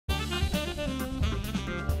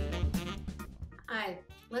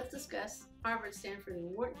Let's discuss Harvard, Stanford, and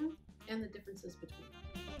Wharton and the differences between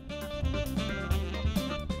them.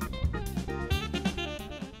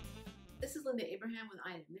 This is Linda Abraham with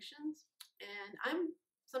I Admissions, and I'm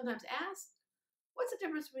sometimes asked, what's the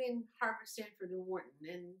difference between Harvard, Stanford, and Wharton?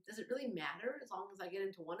 And does it really matter as long as I get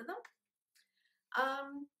into one of them?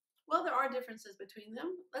 Well, there are differences between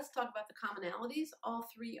them. Let's talk about the commonalities. All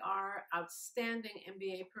three are outstanding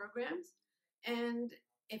MBA programs. And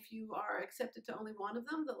if you are accepted to only one of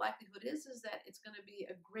them, the likelihood is that it's going to be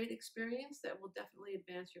a great experience that will definitely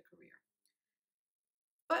advance your career.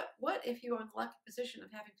 But what if you're in the lucky position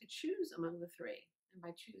of having to choose among the three? And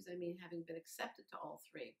by choose, I mean having been accepted to all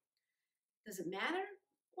three. Does it matter?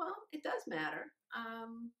 Well, it does matter.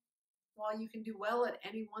 While you can do well at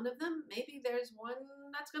any one of them, maybe there's one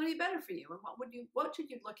that's going to be better for you. And what should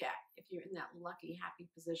you look at if you're in that lucky, happy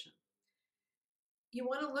position? You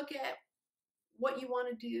want to look at what you want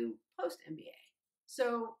to do post-MBA.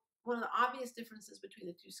 So one of the obvious differences between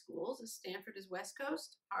the two schools is Stanford is West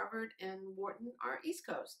Coast, Harvard and Wharton are East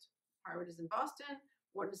Coast. Harvard is in Boston,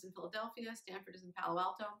 Wharton is in Philadelphia, Stanford is in Palo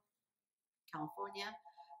Alto, California.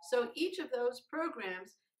 So each of those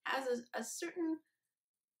programs has a certain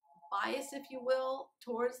bias, if you will,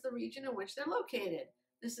 towards the region in which they're located.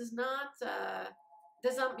 This is not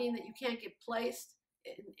does not mean that you can't get placed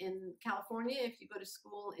in California if you go to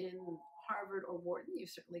school in Harvard or Wharton. You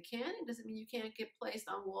certainly can. It doesn't mean you can't get placed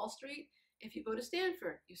on Wall Street if you go to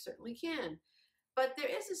Stanford. You certainly can. But there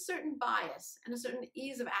is a certain bias and a certain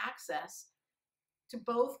ease of access to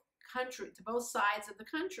both sides of the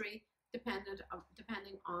country,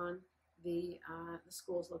 depending on the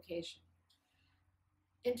school's location.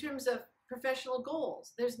 In terms of professional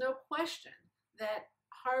goals, there's no question that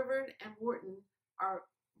Harvard and Wharton are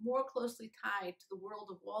more closely tied to the world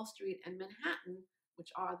of Wall Street and Manhattan, which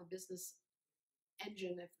are the business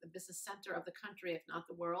engine, if the business center of the country, if not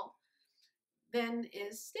the world, than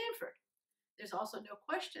is Stanford. There's also no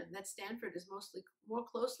question that Stanford is more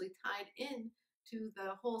closely tied in to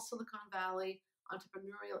the whole Silicon Valley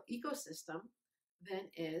entrepreneurial ecosystem than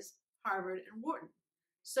is Harvard and Wharton.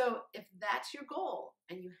 So if that's your goal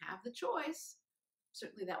and you have the choice,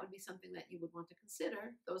 certainly that would be something that you would want to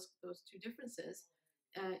consider, those two differences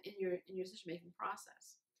in your decision-making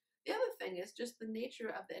process. The other thing is just the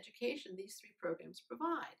nature of the education these three programs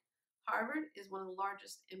provide. Harvard is one of the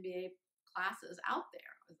largest MBA classes out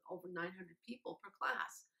there, with over 900 people per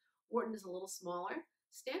class. Wharton is a little smaller.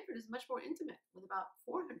 Stanford is much more intimate, with about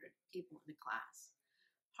 400 people in the class.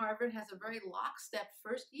 Harvard has a very lockstep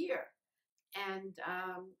first year. And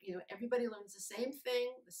everybody learns the same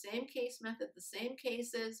thing, the same case method, the same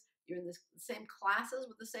cases. You're in the same classes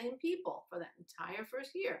with the same people for that entire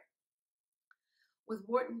first year. With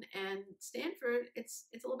Wharton and Stanford, it's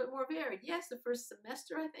a little bit more varied. Yes, the first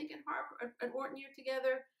semester, I think, in Harvard and Wharton you're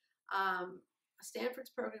together.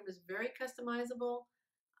 Stanford's program is very customizable.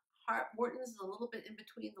 Wharton is a little bit in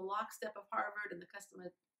between the lockstep of Harvard and the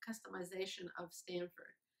customization of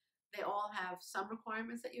Stanford. They all have some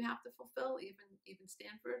requirements that you have to fulfill, even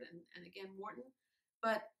Stanford and again Wharton,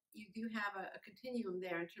 but you do have a continuum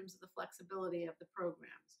there in terms of the flexibility of the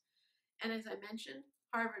programs. And as I mentioned,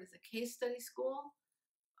 Harvard is a case study school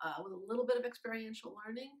with a little bit of experiential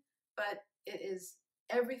learning, but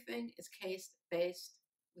everything is case-based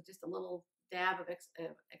with just a little dab of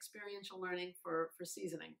experiential learning for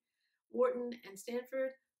seasoning. Wharton and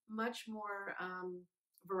Stanford, much more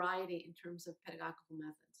variety in terms of pedagogical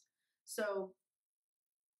methods. So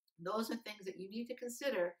those are things that you need to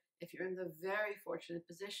consider if you're in the very fortunate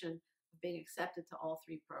position of being accepted to all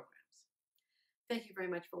three programs. Thank you very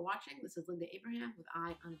much for watching. This is Linda Abraham with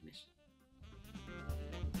I on Admissions.